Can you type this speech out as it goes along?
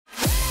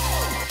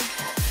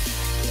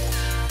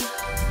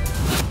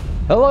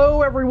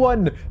Hello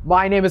everyone,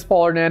 my name is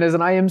Paul Hernandez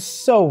and I am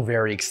so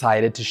very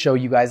excited to show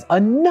you guys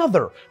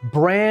another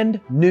brand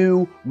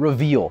new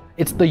reveal.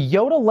 It's the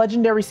Yoda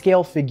Legendary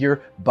Scale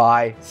figure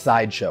by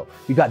Sideshow.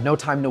 We've got no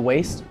time to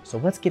waste, so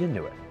let's get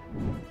into it.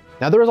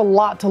 Now there is a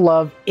lot to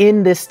love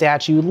in this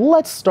statue.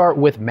 Let's start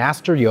with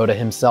Master Yoda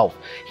himself.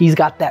 He's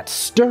got that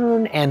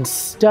stern and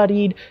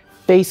studied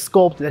face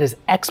sculpt that is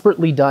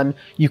expertly done.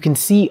 You can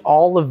see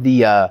all of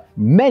the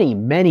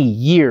many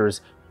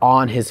years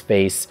on his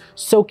face,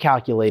 so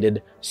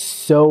calculated,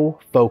 so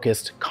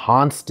focused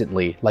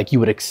constantly, like you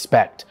would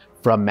expect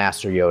from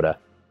Master Yoda.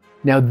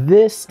 Now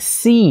this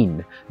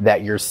scene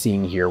that you're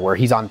seeing here, where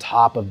he's on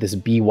top of this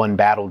B1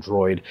 battle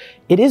droid,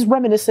 it is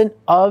reminiscent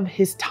of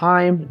his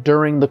time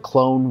during the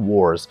Clone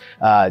Wars.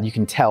 You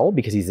can tell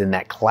because he's in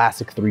that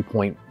classic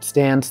 3-point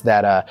stance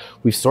that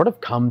we've sort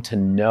of come to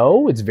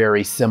know. It's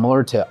very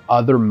similar to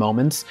other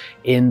moments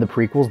in the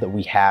prequels that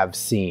we have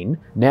seen.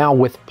 Now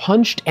with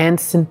punched and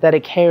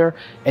synthetic hair,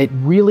 it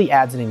really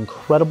adds an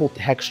incredible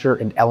texture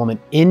and element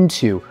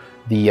into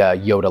the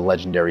Yoda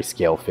Legendary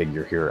Scale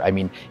figure here. I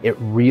mean, it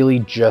really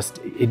just,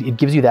 it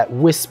gives you that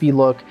wispy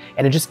look,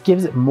 and it just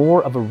gives it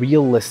more of a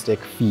realistic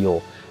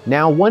feel.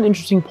 Now, one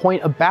interesting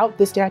point about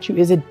this statue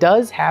is it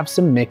does have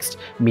some mixed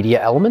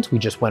media elements. We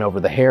just went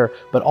over the hair,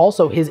 but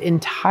also his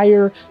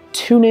entire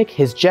tunic,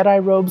 his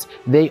Jedi robes,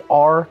 they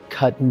are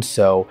cut and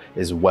sew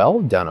as well,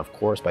 done of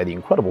course by the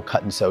incredible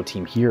cut and sew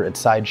team here at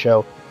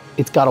Sideshow.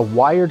 It's got a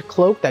wired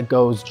cloak that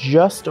goes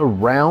just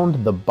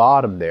around the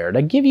bottom there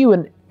to give you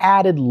an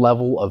added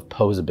level of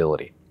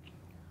posability.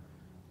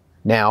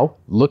 Now,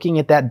 looking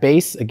at that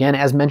base, again,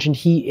 as mentioned,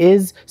 he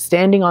is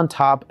standing on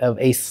top of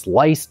a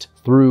sliced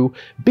through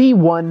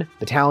B1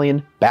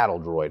 Battalion battle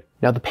droid.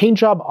 Now, the paint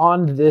job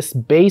on this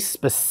base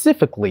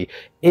specifically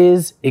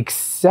is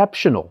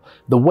exceptional.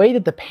 The way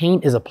that the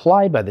paint is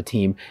applied by the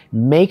team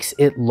makes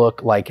it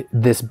look like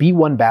this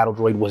B1 battle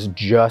droid was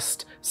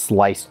just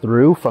sliced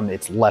through from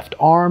its left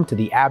arm to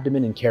the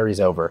abdomen and carries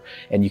over.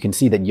 And you can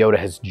see that Yoda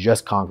has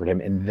just conquered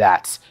him, and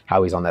that's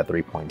how he's on that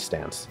 3-point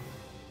stance.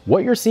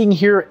 What you're seeing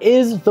here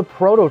is the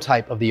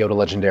prototype of the Yoda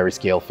Legendary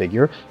Scale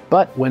figure,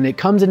 but when it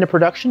comes into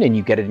production and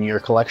you get it in your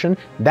collection,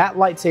 that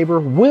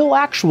lightsaber will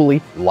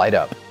actually light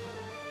up.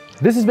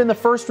 This has been the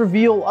first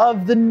reveal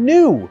of the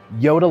new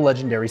Yoda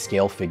Legendary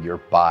Scale figure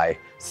by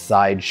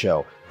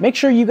Sideshow. Make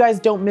sure you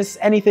guys don't miss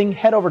anything.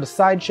 Head over to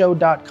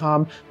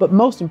sideshow.com, but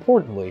most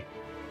importantly,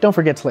 don't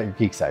forget to let your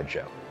geek side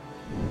show.